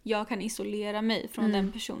att jag kan isolera mig från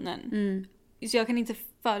den personen. Så jag kan inte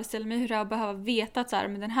föreställa mig hur jag behöver veta att så här,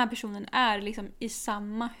 men den här personen är liksom i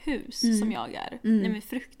samma hus som jag är. Nej men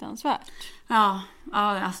fruktansvärt. Ja,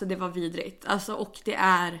 alltså det var vidrigt. Alltså, och det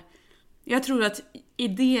är... Jag tror att i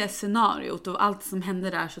det scenariot och allt som hände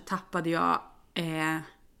där så tappade jag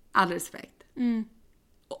all respekt.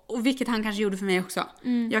 Och vilket han kanske gjorde för mig också.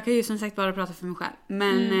 Jag kan ju som sagt bara prata för mig själv.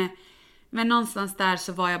 Men någonstans där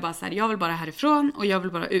så var jag bara så här: jag vill bara härifrån och jag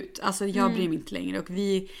vill bara ut. Alltså jag bryr mig inte längre. Och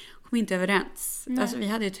vi kom inte överens. Alltså vi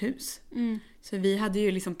hade ett hus. Så vi hade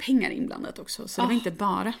ju liksom pengar inblandat också. Så det var inte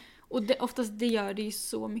bara. Och oftast det gör det ju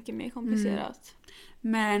så mycket mer komplicerat.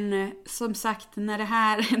 Men som sagt, när det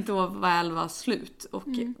här då väl var slut och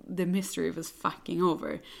the mystery was fucking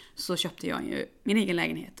over, så köpte jag ju min egen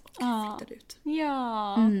lägenhet och flyttade ut.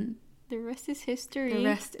 Ja, the rest is history. The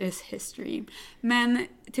rest is history. Men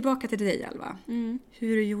tillbaka till dig, Alva.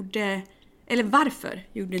 Varför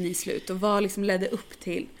gjorde ni slut? Och vad liksom ledde upp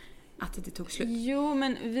till att det tog slut? Jo,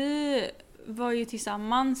 men vi var ju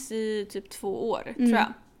tillsammans i typ 2 år, tror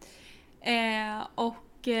jag. Och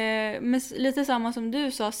men lite samma som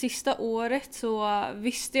du sa, sista året så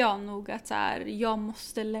visste jag nog att så här, jag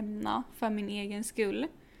måste lämna för min egen skull.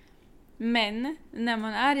 Men när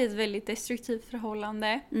man är i ett väldigt destruktivt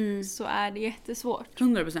förhållande så är det jättesvårt.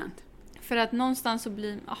 100%. För att någonstans så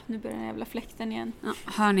blir... nu börjar den jävla fläkten igen. Ja,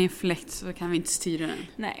 hör ni en fläkt så kan vi inte styra den.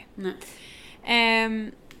 Nej.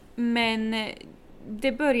 Men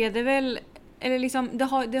det började väl... Eller liksom,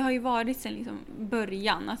 det har ju varit sen liksom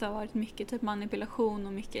början. Att det har varit mycket typ manipulation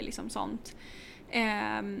och mycket liksom sånt.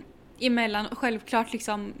 Emellan, självklart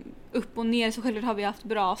liksom upp och ner, så självklart har vi haft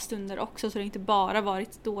bra stunder också, så det har inte bara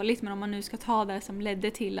varit dåligt. Men om man nu ska ta det som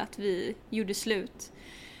ledde till att vi gjorde slut.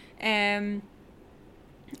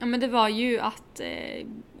 Ja, men det var ju att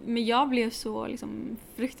men jag blev så liksom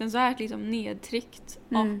fruktansvärt liksom nedtryckt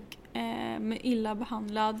och illa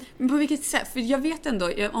behandlad. Men på vilket sätt? För jag vet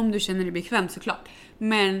ändå, om du känner dig bekväm såklart,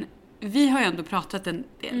 men vi har ju ändå pratat en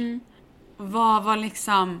del. Vad var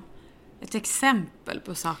liksom ett exempel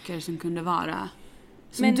på saker som kunde vara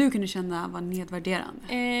som du kunde känna var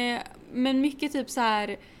nedvärderande? Men mycket typ så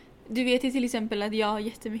här, du vet ju till exempel att jag har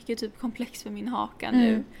jättemycket typ komplex för min haka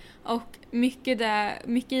nu. Och mycket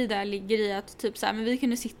i det ligger i att typ så här, men vi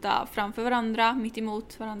kunde sitta framför varandra, mitt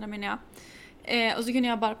emot varandra menar jag. Och så kunde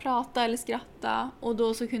jag bara prata eller skratta, och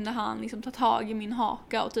då så kunde han liksom ta tag i min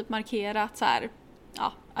haka och typ markera att så här,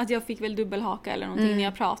 ja, att jag fick väl dubbelhaka eller någonting när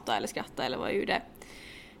jag pratade eller skrattade eller vad jag gjorde.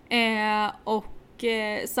 Och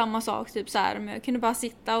samma sak typ så här, men jag kunde bara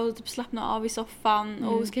sitta och typ slappna av i soffan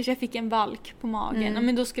och så kanske jag fick en valk på magen,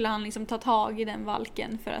 men då skulle han liksom ta tag i den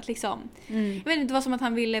valken för att liksom jag vet inte, det var som att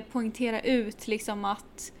han ville poängtera ut liksom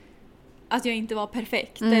att jag inte var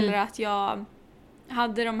perfekt eller att jag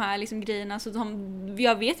hade de här liksom grejerna, så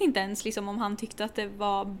jag vet inte ens liksom om han tyckte att det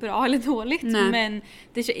var bra eller dåligt. Nej. Men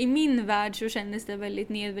i min värld så kändes det väldigt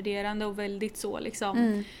nedvärderande och väldigt så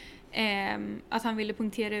liksom att han ville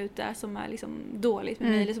punktera ut det som är liksom dåligt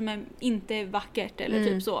med mig eller som är inte vackert eller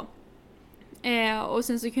typ så. Och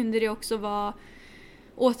sen så kunde det också vara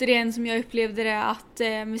återigen som jag upplevde det, att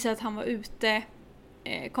vi säger att han var ute,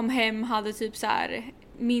 kom hem, hade typ så här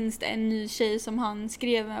minst en ny tjej som han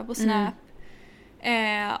skrev med på Snap.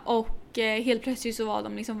 Och helt plötsligt så var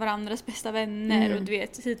de liksom varandras bästa vänner och du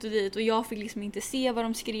vet hit och dit, och jag fick liksom inte se vad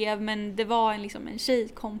de skrev, men det var en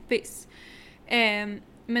tjejkompis.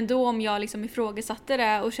 Men då om jag liksom ifrågasatte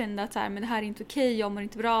det och kände att så här, men det här är inte okej, jag mår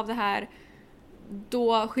inte bra av det här,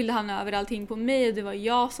 då skyllde han över allting på mig, och det var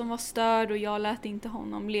jag som var störd och jag lät inte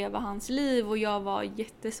honom leva hans liv, och jag var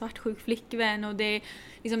jättesvartsjuk flickvän, och det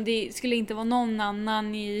skulle inte vara någon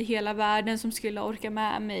annan i hela världen som skulle orka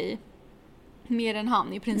med mig mer än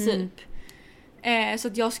han i princip. Så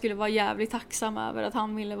att jag skulle vara jävligt tacksam över att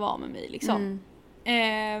han ville vara med mig liksom.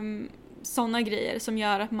 Såna grejer som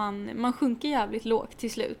gör att man sjunker jävligt lågt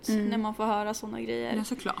till slut när man får höra såna grejer. Ja,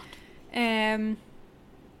 såklart.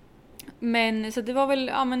 Men så det var väl,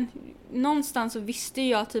 ja men någonstans så visste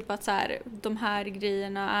jag typ att så här, de här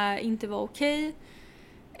grejerna inte var okej.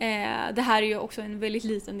 Det här är ju också en väldigt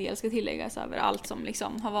liten del, ska tilläggas, över allt som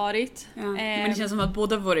liksom har varit. Ja. Men det känns som att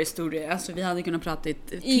båda våra historier, alltså vi hade kunnat prata i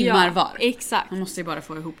timmar var. Exakt. Man måste ju bara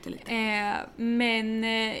få ihop det lite. Men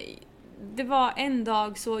det var en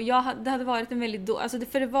dag så det hade varit en väldigt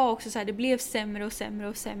för det var också så här, det blev sämre och sämre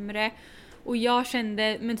och sämre. Och jag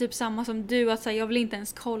kände, men typ samma som du, att så här, jag vill inte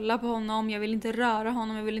ens kolla på honom, jag vill inte röra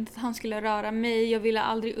honom, jag vill inte att han skulle röra mig, jag ville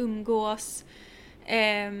aldrig umgås.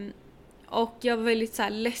 Och jag var väldigt så här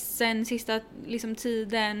ledsen sista liksom,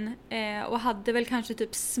 tiden och hade väl kanske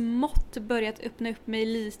typ smått börjat öppna upp mig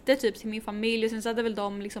lite typ till min familj, och sen så hade väl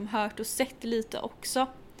de liksom hört och sett lite också.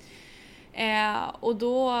 Och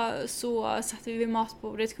då så satt vi vid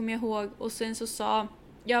matbordet, kommer jag ihåg, och sen så sa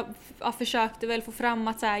jag försökte väl få fram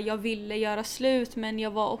att så här, jag ville göra slut, men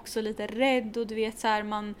jag var också lite rädd, och du vet så här,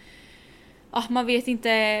 man vet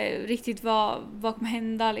inte riktigt vad kommer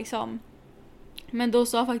hända liksom. Men då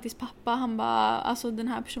sa faktiskt pappa, han bara, alltså den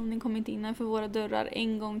här personen kommer inte innanför våra dörrar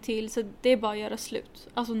en gång till, så det är bara att göra slut,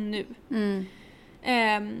 alltså nu.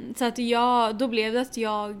 Så att då blev det att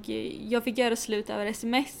jag fick göra slut över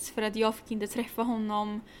sms, för att jag fick inte träffa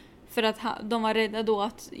honom, för att de var rädda då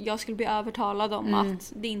att jag skulle bli övertalad om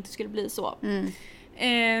att det inte skulle bli så.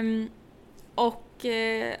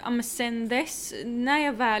 Men sen dess, när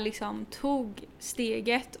jag väl liksom tog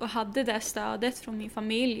steget och hade det stödet från min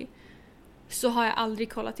familj, så har jag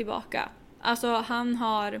aldrig kollat tillbaka. Alltså han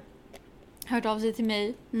har hört av sig till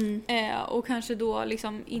mig och kanske då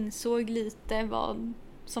liksom insåg lite vad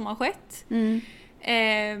som har skett.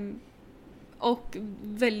 Och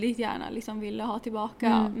väldigt gärna liksom ville ha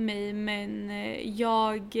tillbaka mig, men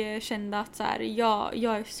jag kände att så här,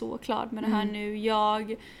 jag är så klar med det här nu.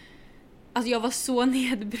 Jag var så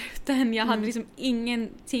nedbruten. Jag hade liksom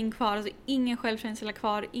ingenting kvar, alltså ingen självkänsla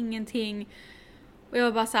kvar, ingenting. Och jag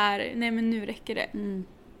var bara så här, nej men nu räcker det.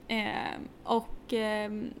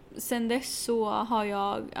 Sen dess så har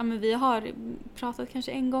vi har pratat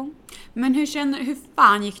kanske en gång. Men hur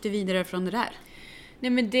fan gick du vidare från det där?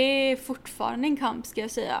 Nej men det är fortfarande en kamp, ska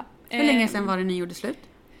jag säga. Hur länge sedan var det ni gjorde slut?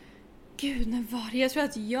 Gud, när var det? Jag tror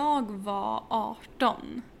att jag var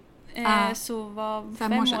 18. Så var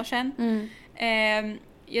 5 år sedan.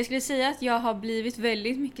 Jag skulle säga att jag har blivit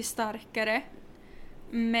väldigt mycket starkare.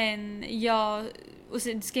 Men och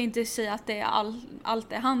sen ska jag inte säga att det är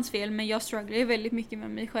allt är hans fel, men jag strugglar väldigt mycket med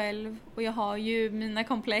mig själv, och jag har ju mina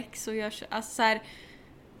komplex, och jag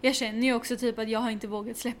känner ju också typ att jag har inte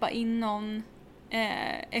vågat släppa in någon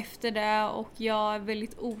efter det, och jag är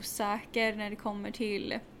väldigt osäker när det kommer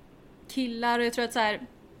till killar, och jag tror att så här,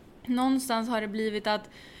 någonstans har det blivit att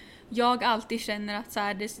jag alltid känner att så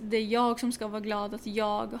här, det är jag som ska vara glad att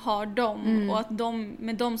jag har dem, och att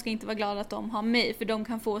de ska inte vara glada att de har mig, för de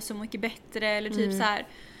kan få så mycket bättre, eller typ så här,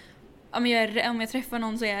 om jag träffar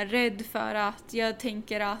någon så är jag rädd för att jag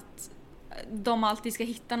tänker att de alltid ska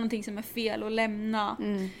hitta någonting som är fel och lämna.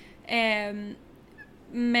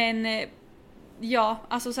 Men ja,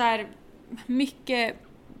 alltså så här, mycket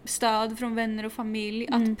stöd från vänner och familj,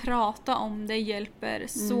 att prata om det hjälper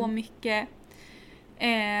så mycket.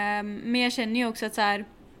 Men jag känner ju också att så här,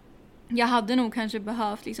 jag hade nog kanske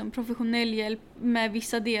behövt liksom professionell hjälp med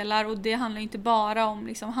vissa delar, och det handlar ju inte bara om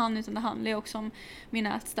liksom han, utan det handlar ju också om min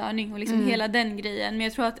ätstörning och liksom hela den grejen. Men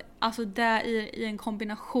jag tror att alltså det i en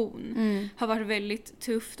kombination har varit väldigt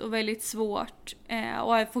tufft och väldigt svårt,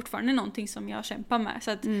 och är fortfarande någonting som jag kämpar med.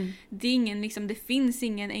 Så att det är ingen liksom, det finns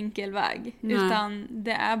ingen enkel väg. Nej. Utan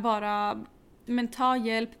det är bara, men ta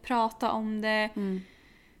hjälp, prata om det.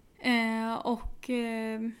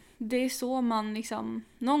 Det är så man liksom,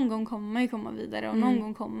 någon gång kommer man ju komma vidare, och någon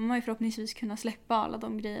gång kommer man ju förhoppningsvis kunna släppa alla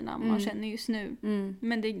de grejerna man känner just nu.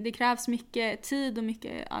 Men det krävs mycket tid och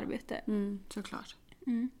mycket arbete. Såklart.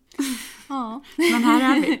 Ja. Men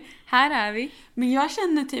här är vi. Här är vi. Men jag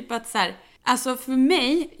känner typ att så här, alltså för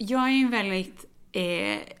mig, jag är en väldigt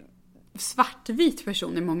svartvit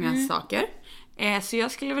person i många saker. Så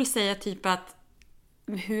jag skulle väl säga typ att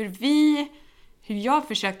hur jag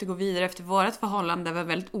försökte gå vidare efter vårat förhållande var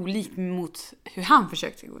väldigt olikt mot hur han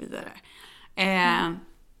försökte gå vidare.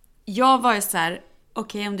 Jag var ju så här,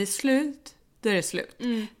 okej, om det är slut, då är det slut.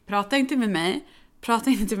 Prata inte med mig, prata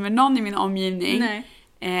inte med någon i min omgivning.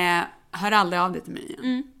 Hör aldrig av det till mig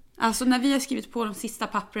igen. Alltså när vi har skrivit på de sista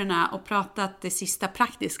papperna och pratat det sista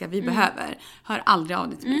praktiska vi behöver, hör aldrig av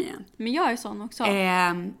det till mig igen. Men jag är sån också.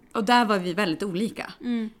 Och där var vi väldigt olika.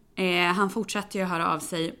 Han fortsatte ju höra av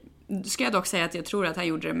sig. Ska jag dock säga att jag tror att han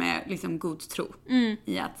gjorde det med liksom god tro.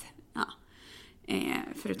 I att,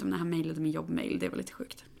 förutom när han mejlade min jobbmail, det var lite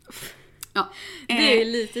sjukt. Ja. Det är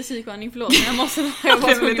lite psykoandning, förlåt, men jag måste säga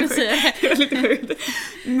det. Det var lite sjukt.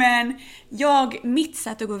 Men mitt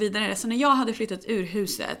sätt att gå vidare, så när jag hade flyttat ur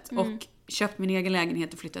huset och köpt min egen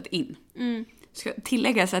lägenhet och flyttat in, ska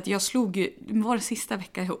tilläggas att jag slog ju, vår sista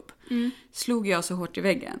vecka ihop, slog jag så hårt i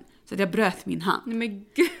väggen så att jag bröt min hand. Nej men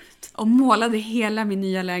gud. Och målade hela min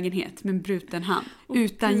nya lägenhet med en bruten hand.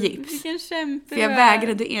 Utan gips. Vilken kämpe. För jag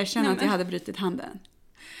vägrade erkänna att jag hade brutit handen.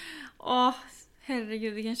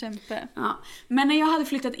 Herregud, vilken kämpe. Ja. Men när jag hade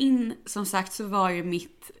flyttat in, som sagt, så var ju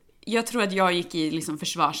jag tror att jag gick i liksom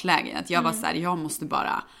försvarsläge. Att jag var så här, jag måste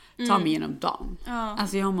bara ta mig igenom dagen.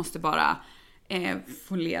 Alltså jag måste bara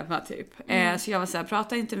få leva typ. Så jag var så här,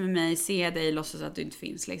 prata inte med mig, se dig, låtsas att du inte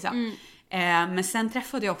finns liksom. Men sen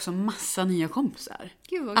träffade jag också massa nya kompisar.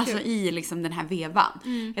 Gud vad alltså kul. I liksom den här vevan.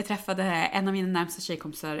 Jag träffade en av mina närmsta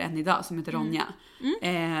tjejkompisar än idag som heter Ronja.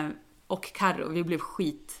 Och Karo, vi blev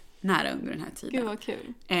skitnära under den här tiden. Gud vad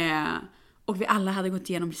kul. Och vi alla hade gått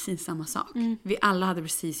igenom precis samma sak. Vi alla hade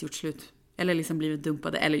precis gjort slut. Eller liksom blivit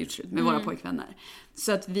dumpade eller gjort slut med våra pojkvänner.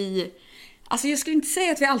 Så att alltså jag skulle inte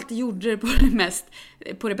säga att vi alltid gjorde det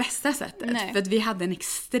på det bästa sättet. Nej. För att vi hade en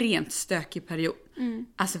extremt stökig period.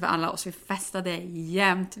 Alltså för alla oss. Vi festade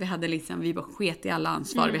jämt. Vi bara sket i alla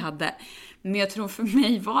ansvar vi hade. Men jag tror för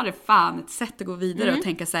mig var det fan ett sätt att gå vidare och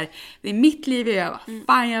tänka så här: det är mitt liv, jag gör vad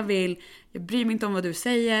fan jag vill. Jag bryr mig inte om vad du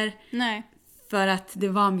säger. Nej. För att det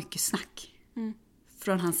var mycket snack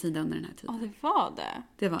från hans sida under den här tiden. Ja, det var det.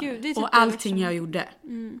 Det var Gud, det är typ och allting jag gjorde.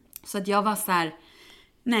 Så att jag var så här: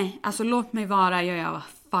 nej, alltså låt mig vara, jag gör vad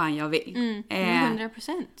fan jag vill.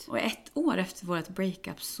 100%. Och 1 år efter vårt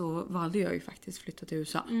breakup så valde jag ju faktiskt flytta till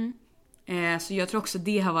USA. Så jag tror också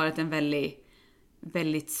det har varit en väldigt,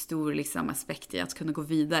 väldigt stor liksom aspekt i att kunna gå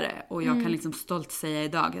vidare. Och jag kan liksom stolt säga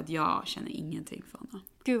idag att jag känner ingenting för honom.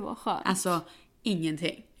 Gud vad skönt. Alltså,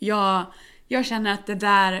 ingenting. Jag känner att det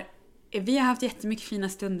där... Vi har haft jättemycket fina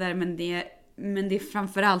stunder, men det är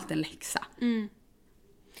framförallt en läxa.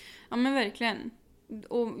 Ja men verkligen.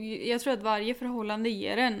 Och jag tror att varje förhållande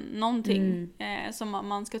ger en någonting som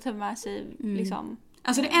man ska ta med sig liksom.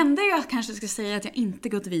 Alltså det enda jag kanske ska säga att jag inte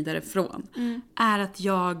gått vidare från är att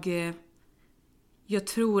jag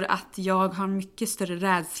tror att jag har mycket större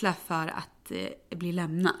rädsla för att bli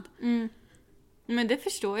lämnad. Men det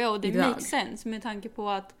förstår jag och det Idag. makes sense med tanke på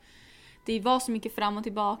att det var så mycket fram och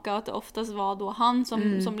tillbaka och att det oftast var då han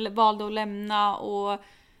som valde att lämna och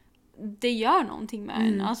det gör någonting med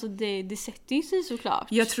en. Alltså det sätter ju sig såklart.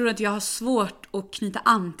 Jag tror att jag har svårt att knyta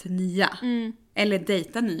an till nya. Eller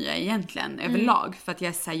dejta nya egentligen överlag. För att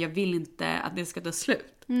jag vill inte att det ska ta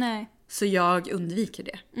slut. Nej. Så jag undviker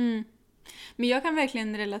det. Men jag kan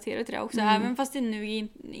verkligen relatera till det också. Även fast det nu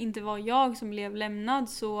inte var jag som blev lämnad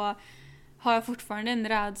så har jag fortfarande en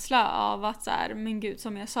rädsla av att så här, men gud,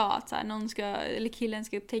 som jag sa, att så här, någon ska, eller killen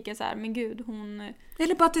ska upptäcka så här, men gud, hon...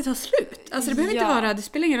 Eller bara att det tar slut. Alltså det behöver inte vara, det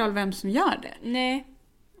spelar ingen roll vem som gör det. Nej,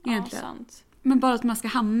 egentligen. Ja, sant. Men bara att man ska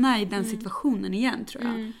hamna i den situationen igen, tror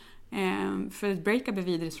jag. För ett breakup är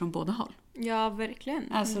vidrigt från båda håll. Ja, verkligen. 100%.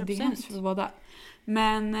 Alltså det är hemskt för båda.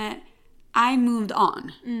 Men I moved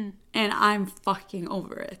on. And I'm fucking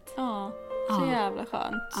over it. Ja, så jävla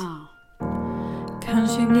skönt. Ja.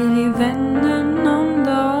 Kanske blir vi vänner någon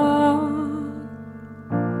dag.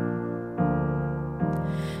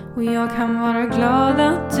 Och jag kan vara glad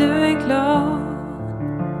att du är glad.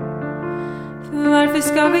 För varför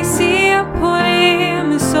ska vi se på det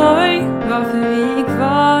med sorg? Varför vi gick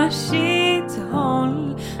varsitt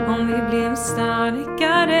håll? Om vi blev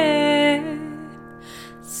starkare.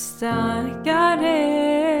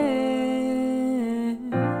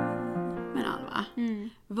 Men Alva,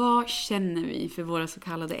 vad känner vi för våra så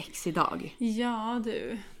kallade ex idag? Ja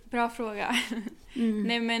du, bra fråga.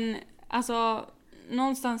 Nej men alltså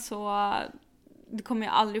någonstans så kommer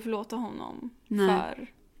jag aldrig förlåta honom för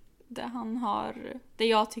det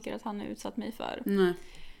jag tycker att han har utsatt mig för.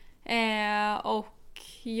 Och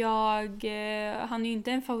han är ju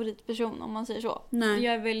inte en favoritperson om man säger så. Nej.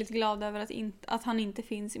 Jag är väldigt glad över att han inte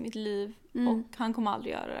finns i mitt liv och han kommer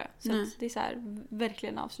aldrig göra det. Så att det är så här,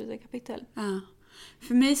 verkligen avslutat kapitel. Ja.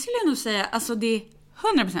 För mig skulle jag nog säga, alltså det är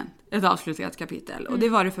 100% ett avslutat kapitel. Och det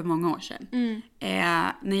var det för många år sedan.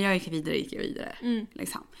 När jag gick vidare.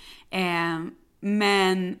 Liksom.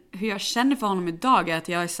 Men hur jag känner för honom idag är att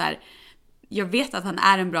jag är så här, jag vet att han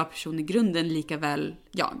är en bra person i grunden, lika väl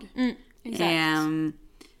jag. Exakt.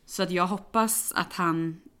 Så att jag hoppas att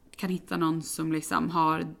han kan hitta någon som liksom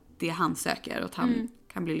har det han söker och att han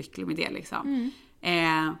kan bli lycklig med det liksom.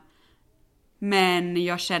 Men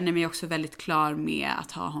jag känner mig också väldigt klar med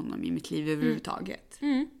att ha honom i mitt liv överhuvudtaget.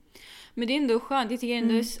 Men det är ändå skönt. Jag tycker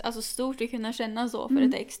ändå alltså, stort att kunna känna så för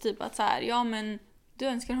ett ex. Typ att så här, ja men du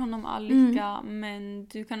önskar honom all lycka men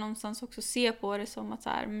du kan någonstans också se på det som att så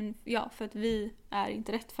här, men, ja, för att vi är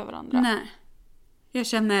inte rätt för varandra. Nej. Jag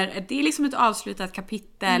känner att det är liksom ett avslutat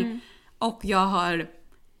kapitel och jag har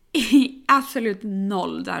absolut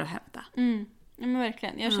noll där att hämta. Ja, men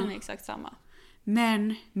verkligen, jag känner exakt samma.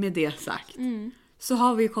 Men med det sagt så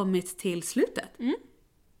har vi kommit till slutet.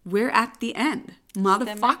 We're at the end,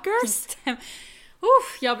 motherfuckers.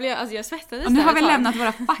 Jag svettades. Och nu har vi lämnat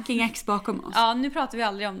våra fucking ex bakom oss. Ja, nu pratar vi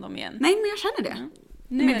aldrig om dem igen. Nej, men jag känner det.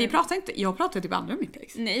 Men vi pratar inte, jag pratar typ aldrig om mitt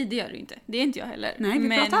ex. Nej, det gör du inte. Det är inte jag heller. Nej, vi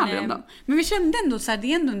pratar aldrig om dem. Men vi kände ändå så här,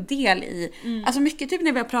 det är ändå en del i, alltså mycket typ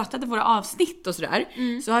när vi har pratat i våra avsnitt och sådär,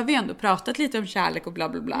 så har vi ändå pratat lite om kärlek och bla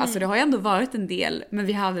bla bla. Alltså det har ju ändå varit en del, men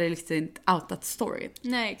vi hade liksom inte outat story.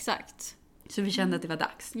 Nej, exakt. Så vi kände att det var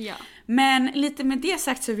dags. Ja. Men lite med det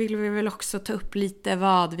sagt så vill vi väl också ta upp lite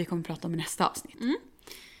vad vi kommer prata om i nästa avsnitt.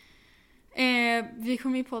 Vi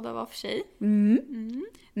kommer ju podda var för sig.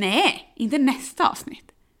 Nej, inte nästa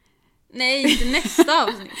avsnitt. Nej, inte nästa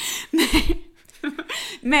avsnitt. Nej.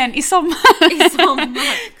 Men i sommar. I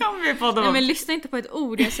sommar. Kommer vi podda. Nej, men lyssna inte på ett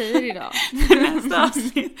ord jag säger idag. Nästa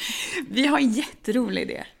avsnitt. Vi har en jätterolig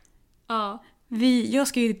idé. Ja. Jag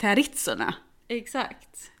ska ju till Aritzorna.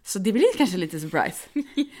 Exakt. Så det blir kanske lite surprise.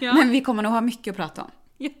 Ja. Men vi kommer nog ha mycket att prata om.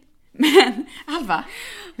 Ja. Men Alva,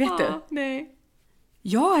 vet du? Nej.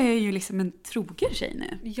 Jag är ju liksom en trogen tjej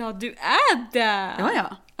nu. Ja, du är det.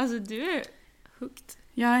 Ja. Alltså, du är hooked.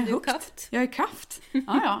 Jag är Du är hooked. kaft. Jag är kaft.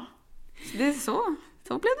 Ja. Så det är så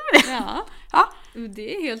blev det med det. Ja. Ja.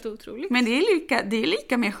 Det är helt otroligt. Men det är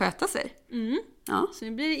lika med att sköta sig. Ja. Så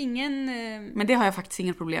nu blir det ingen... Men det har jag faktiskt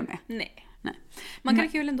inga problem med. Nej. Nej. Man kan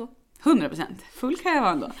ha kul ändå. 100%. Full kan jag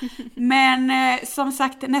vara ändå. Men som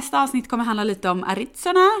sagt, nästa avsnitt kommer handla lite om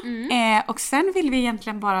Aritzorna. Och sen vill vi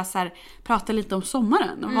egentligen bara så här, prata lite om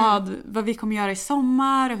sommaren. Och vad vi kommer göra i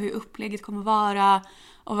sommar och hur upplägget kommer vara.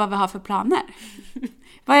 Och vad vi har för planer.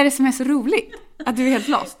 Vad är det som är så roligt? Att du är helt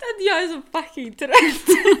lost? Att jag är så fucking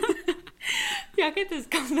trött. Jag kan inte ens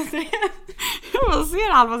koncentrera. Jag ser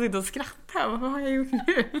Alva sitta och skratta. Vad har jag gjort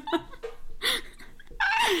nu?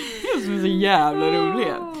 Jag som är så jävla rolig.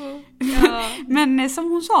 Ja. Men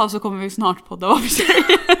som hon sa så kommer vi snart podda av sig.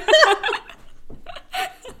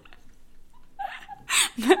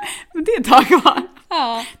 Men det är ett tag kvar.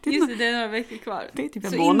 Ja, just det är några veckor kvar. Det är typ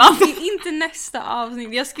en så månad. Inte nästa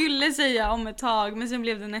avsnitt. Jag skulle säga om ett tag, men sen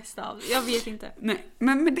blev det nästa avsnitt. Jag vet inte. Nej,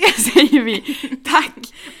 men med det säger vi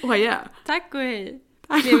tack och adjö. Tack och hej.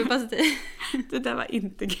 Leverpastej. Det där var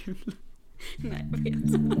inte kul. Nej, jag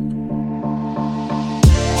vet.